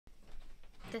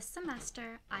This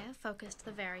semester, I have focused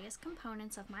the various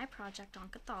components of my project on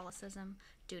Catholicism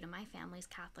due to my family's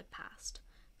Catholic past.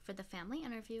 For the family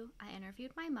interview, I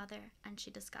interviewed my mother, and she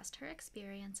discussed her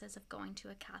experiences of going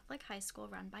to a Catholic high school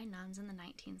run by nuns in the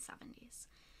 1970s.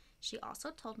 She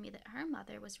also told me that her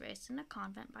mother was raised in a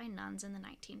convent by nuns in the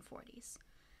 1940s.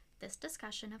 This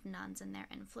discussion of nuns and their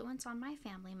influence on my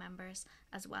family members,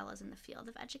 as well as in the field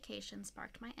of education,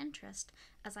 sparked my interest,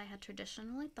 as I had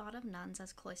traditionally thought of nuns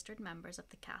as cloistered members of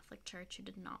the Catholic Church who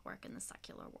did not work in the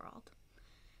secular world.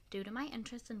 Due to my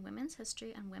interest in women's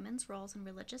history and women's roles in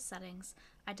religious settings,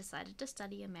 I decided to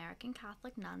study American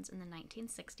Catholic nuns in the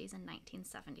 1960s and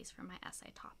 1970s for my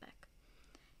essay topic.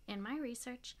 In my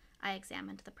research, I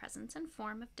examined the presence and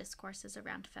form of discourses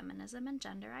around feminism and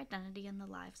gender identity in the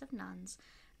lives of nuns,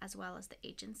 as well as the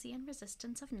agency and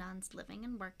resistance of nuns living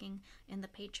and working in the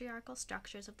patriarchal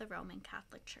structures of the Roman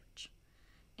Catholic Church.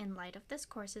 In light of this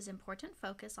course's important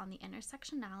focus on the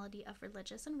intersectionality of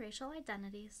religious and racial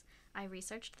identities, I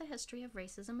researched the history of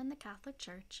racism in the Catholic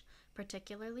Church,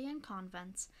 particularly in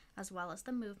convents, as well as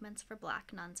the movements for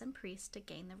Black nuns and priests to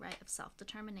gain the right of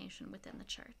self-determination within the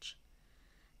Church.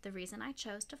 The reason I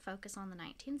chose to focus on the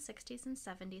 1960s and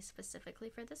 70s specifically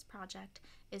for this project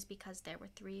is because there were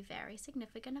three very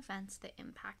significant events that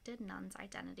impacted nuns'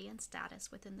 identity and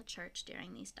status within the Church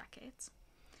during these decades.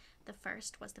 The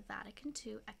first was the Vatican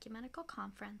II Ecumenical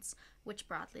Conference, which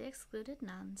broadly excluded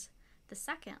nuns. The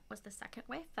second was the Second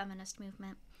Wave Feminist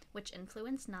Movement, which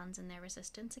influenced nuns in their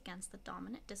resistance against the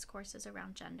dominant discourses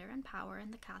around gender and power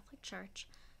in the Catholic Church.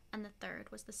 And the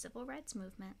third was the Civil Rights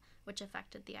Movement, which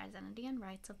affected the identity and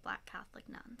rights of Black Catholic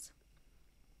nuns.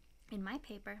 In my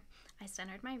paper, I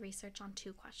centered my research on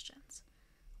two questions.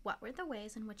 What were the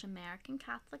ways in which American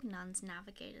Catholic nuns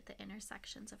navigated the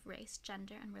intersections of race,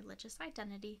 gender, and religious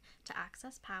identity to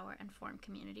access power and form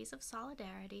communities of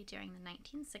solidarity during the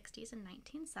 1960s and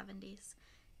 1970s?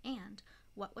 And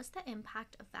what was the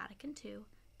impact of Vatican II,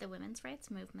 the women's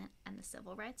rights movement, and the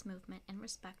civil rights movement in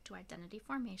respect to identity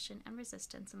formation and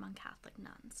resistance among Catholic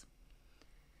nuns?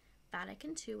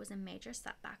 Vatican II was a major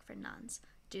setback for nuns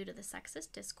due to the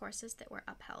sexist discourses that were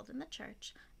upheld in the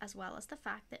Church, as well as the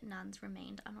fact that nuns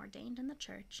remained unordained in the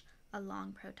Church, a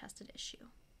long protested issue.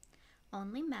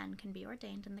 Only men can be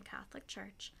ordained in the Catholic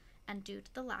Church, and due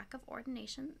to the lack of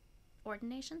ordination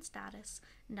status,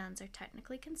 nuns are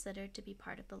technically considered to be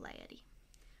part of the laity.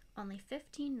 Only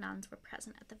 15 nuns were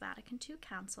present at the Vatican II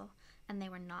Council, and they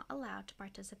were not allowed to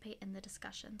participate in the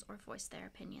discussions or voice their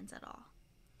opinions at all.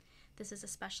 This is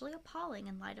especially appalling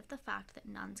in light of the fact that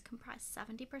nuns comprise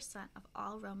 70% of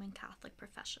all Roman Catholic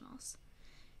professionals.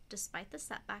 Despite the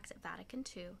setbacks at Vatican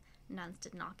II, nuns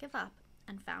did not give up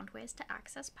and found ways to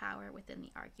access power within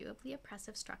the arguably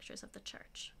oppressive structures of the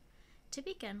Church. To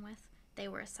begin with, they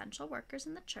were essential workers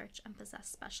in the Church and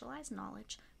possessed specialized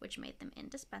knowledge, which made them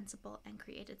indispensable and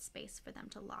created space for them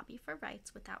to lobby for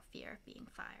rights without fear of being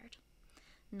fired.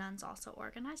 Nuns also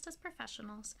organized as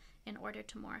professionals in order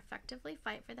to more effectively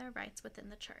fight for their rights within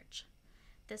the Church.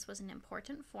 This was an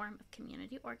important form of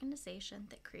community organization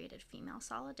that created female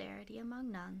solidarity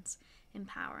among nuns,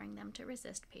 empowering them to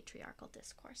resist patriarchal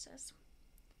discourses.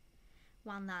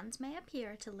 While nuns may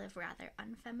appear to live rather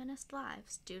unfeminist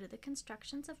lives due to the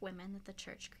constructions of women that the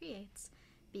Church creates,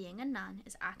 being a nun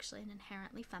is actually an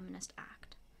inherently feminist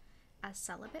act. As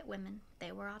celibate women,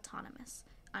 they were autonomous,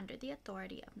 under the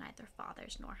authority of neither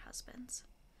fathers nor husbands.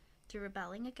 Through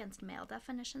rebelling against male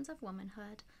definitions of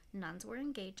womanhood, nuns were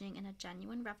engaging in a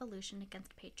genuine revolution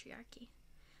against patriarchy.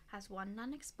 As one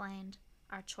nun explained,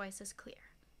 "Our choice is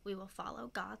clear. We will follow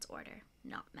God's order,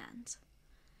 not men's."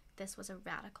 This was a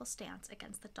radical stance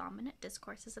against the dominant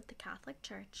discourses of the Catholic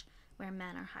Church, where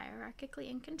men are hierarchically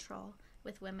in control,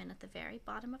 with women at the very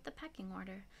bottom of the pecking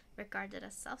order, regarded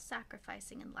as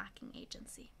self-sacrificing and lacking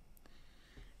agency.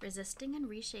 Resisting and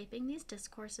reshaping these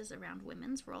discourses around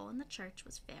women's role in the Church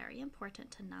was very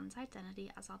important to nuns'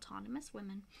 identity as autonomous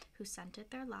women who centered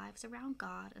their lives around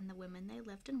God and the women they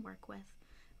lived and worked with,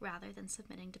 rather than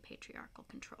submitting to patriarchal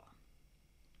control.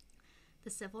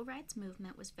 The Civil Rights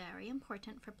Movement was very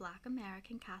important for Black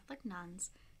American Catholic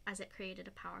nuns, as it created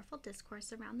a powerful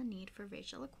discourse around the need for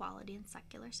racial equality in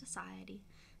secular society,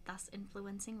 thus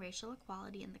influencing racial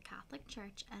equality in the Catholic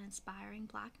Church and inspiring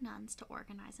Black nuns to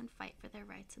organize and fight for their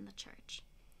rights in the Church.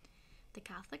 The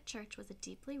Catholic Church was a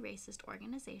deeply racist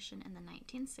organization in the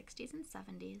 1960s and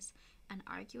 70s, and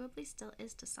arguably still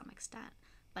is to some extent,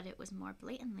 but it was more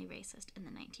blatantly racist in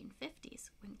the 1950s,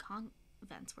 when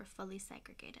convents were fully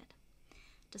segregated.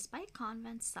 Despite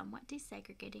convents somewhat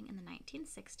desegregating in the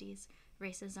 1960s,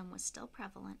 Racism was still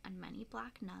prevalent, and many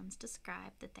black nuns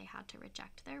described that they had to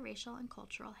reject their racial and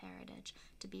cultural heritage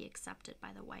to be accepted by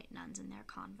the white nuns in their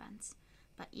convents.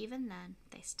 But even then,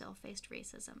 they still faced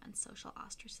racism and social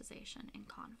ostracization in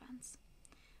convents.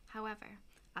 However,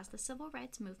 as the civil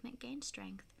rights movement gained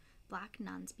strength, black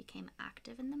nuns became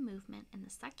active in the movement in the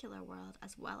secular world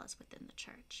as well as within the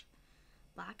church.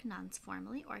 Black nuns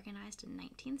formally organized in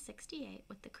 1968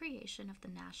 with the creation of the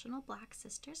National Black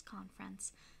Sisters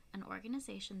Conference, an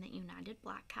organization that united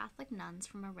black Catholic nuns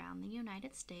from around the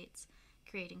United States,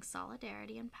 creating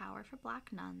solidarity and power for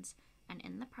black nuns, and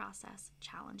in the process,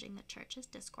 challenging the church's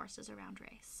discourses around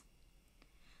race.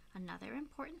 Another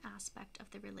important aspect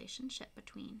of the relationship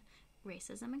between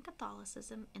racism and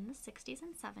Catholicism in the 60s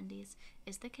and 70s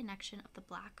is the connection of the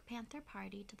Black Panther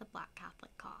Party to the Black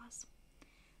Catholic cause.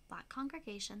 Black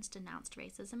congregations denounced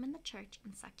racism in the church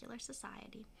and secular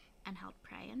society and held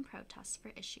prayer and protests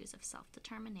for issues of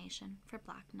self-determination for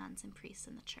black nuns and priests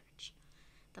in the church.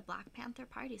 The Black Panther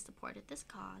Party supported this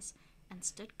cause and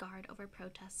stood guard over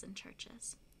protests in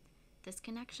churches. This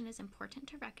connection is important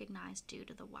to recognize due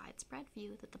to the widespread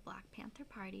view that the Black Panther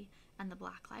Party and the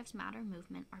Black Lives Matter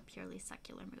movement are purely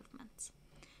secular movements.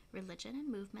 Religion and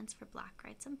movements for black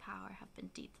rights and power have been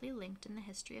deeply linked in the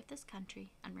history of this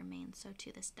country and remain so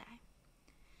to this day.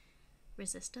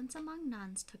 Resistance among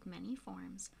nuns took many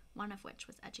forms, one of which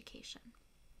was education.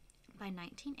 By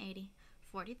 1980,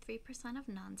 43% of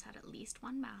nuns had at least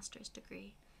one master's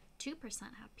degree, 2%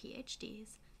 had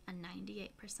PhDs, and 98%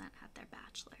 had their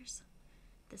bachelor's.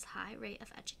 This high rate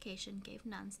of education gave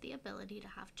nuns the ability to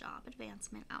have job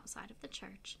advancement outside of the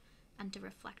church and to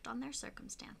reflect on their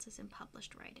circumstances in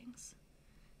published writings.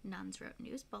 Nuns wrote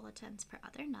news bulletins for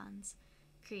other nuns,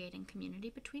 creating community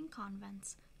between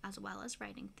convents, as well as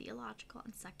writing theological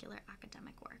and secular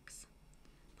academic works.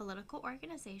 Political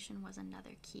organization was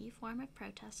another key form of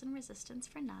protest and resistance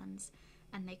for nuns,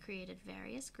 and they created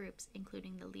various groups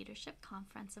including the Leadership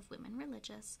Conference of Women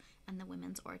Religious and the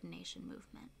Women's Ordination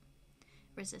Movement.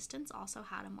 Resistance also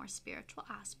had a more spiritual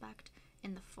aspect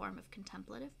in the form of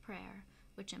contemplative prayer,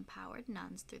 which empowered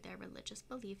nuns through their religious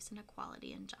beliefs in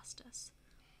equality and justice.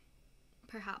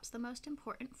 Perhaps the most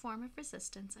important form of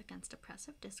resistance against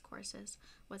oppressive discourses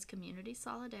was community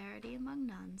solidarity among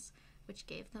nuns, which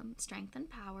gave them strength and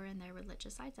power in their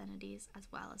religious identities as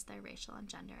well as their racial and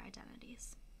gender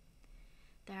identities.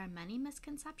 There are many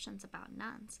misconceptions about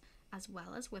nuns, as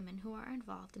well as women who are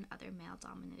involved in other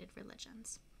male-dominated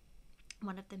religions.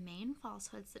 One of the main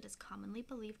falsehoods that is commonly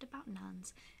believed about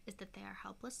nuns is that they are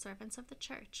helpless servants of the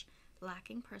church,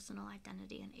 lacking personal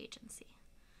identity and agency.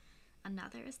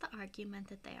 Another is the argument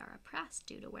that they are oppressed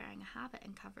due to wearing a habit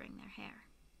and covering their hair.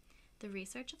 The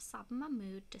research of Saba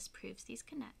Mahmood disproves these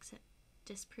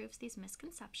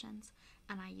misconceptions,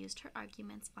 and I used her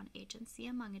arguments on agency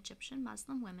among Egyptian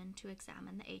Muslim women to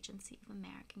examine the agency of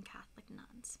American Catholic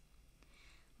nuns.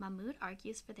 Mahmood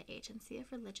argues for the agency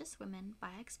of religious women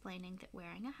by explaining that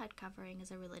wearing a head covering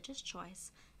is a religious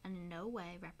choice and in no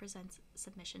way represents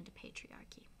submission to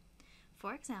patriarchy.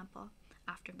 For example,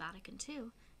 after Vatican II,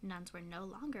 nuns were no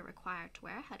longer required to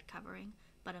wear a head covering,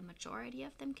 but a majority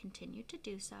of them continued to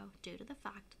do so due to the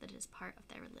fact that it is part of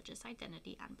their religious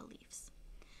identity and beliefs.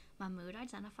 Mahmood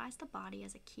identifies the body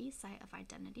as a key site of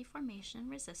identity formation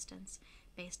and resistance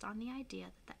based on the idea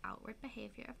that the outward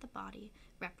behavior of the body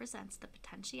represents the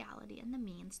potentiality and the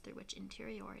means through which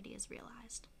interiority is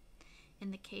realized. In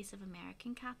the case of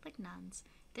American Catholic nuns,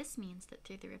 this means that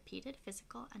through the repeated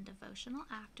physical and devotional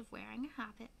act of wearing a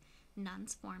habit,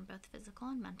 nuns form both physical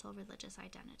and mental religious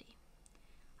identity.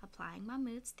 Applying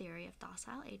Mahmood's theory of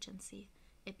docile agency,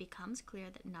 it becomes clear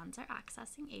that nuns are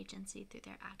accessing agency through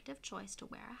their active choice to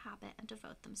wear a habit and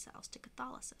devote themselves to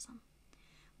Catholicism.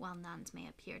 While nuns may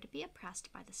appear to be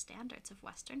oppressed by the standards of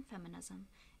Western feminism,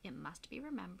 it must be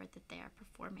remembered that they are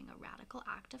performing a radical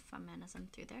act of feminism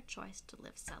through their choice to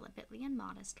live celibately and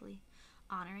modestly,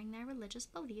 honoring their religious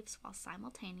beliefs while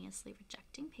simultaneously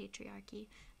rejecting patriarchy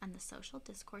and the social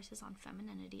discourses on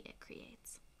femininity it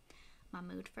creates.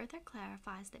 Mahmood further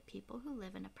clarifies that people who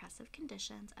live in oppressive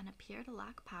conditions and appear to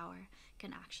lack power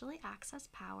can actually access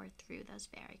power through those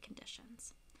very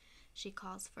conditions. She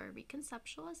calls for a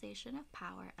reconceptualization of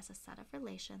power as a set of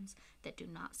relations that do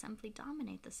not simply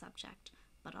dominate the subject,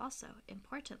 but also,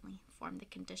 importantly, form the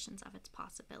conditions of its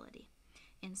possibility,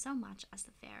 insomuch as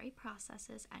the very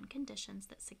processes and conditions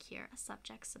that secure a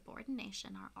subject's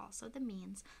subordination are also the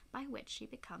means by which she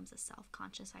becomes a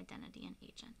self-conscious identity and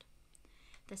agent.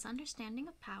 This understanding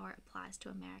of power applies to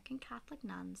American Catholic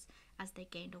nuns as they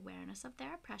gained awareness of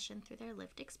their oppression through their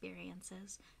lived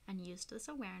experiences and used this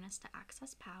awareness to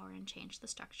access power and change the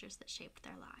structures that shaped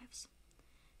their lives.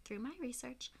 Through my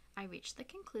research, I reached the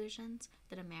conclusions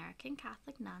that American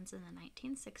Catholic nuns in the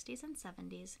 1960s and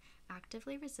 70s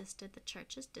actively resisted the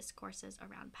Church's discourses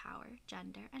around power,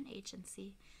 gender, and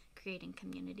agency, creating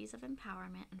communities of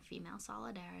empowerment and female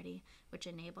solidarity, which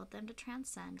enabled them to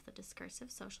transcend the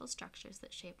discursive social structures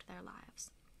that shaped their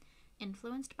lives.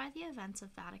 Influenced by the events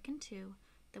of Vatican II,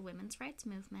 the women's rights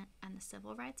movement, and the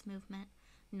civil rights movement,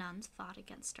 nuns fought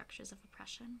against structures of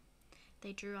oppression.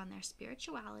 They drew on their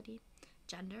spirituality,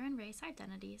 gender and race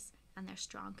identities, and their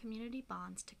strong community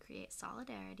bonds to create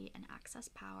solidarity and access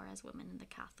power as women in the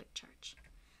Catholic Church.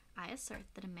 I assert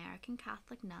that American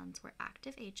Catholic nuns were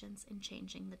active agents in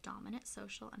changing the dominant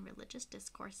social and religious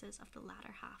discourses of the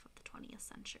latter half of the 20th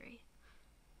century.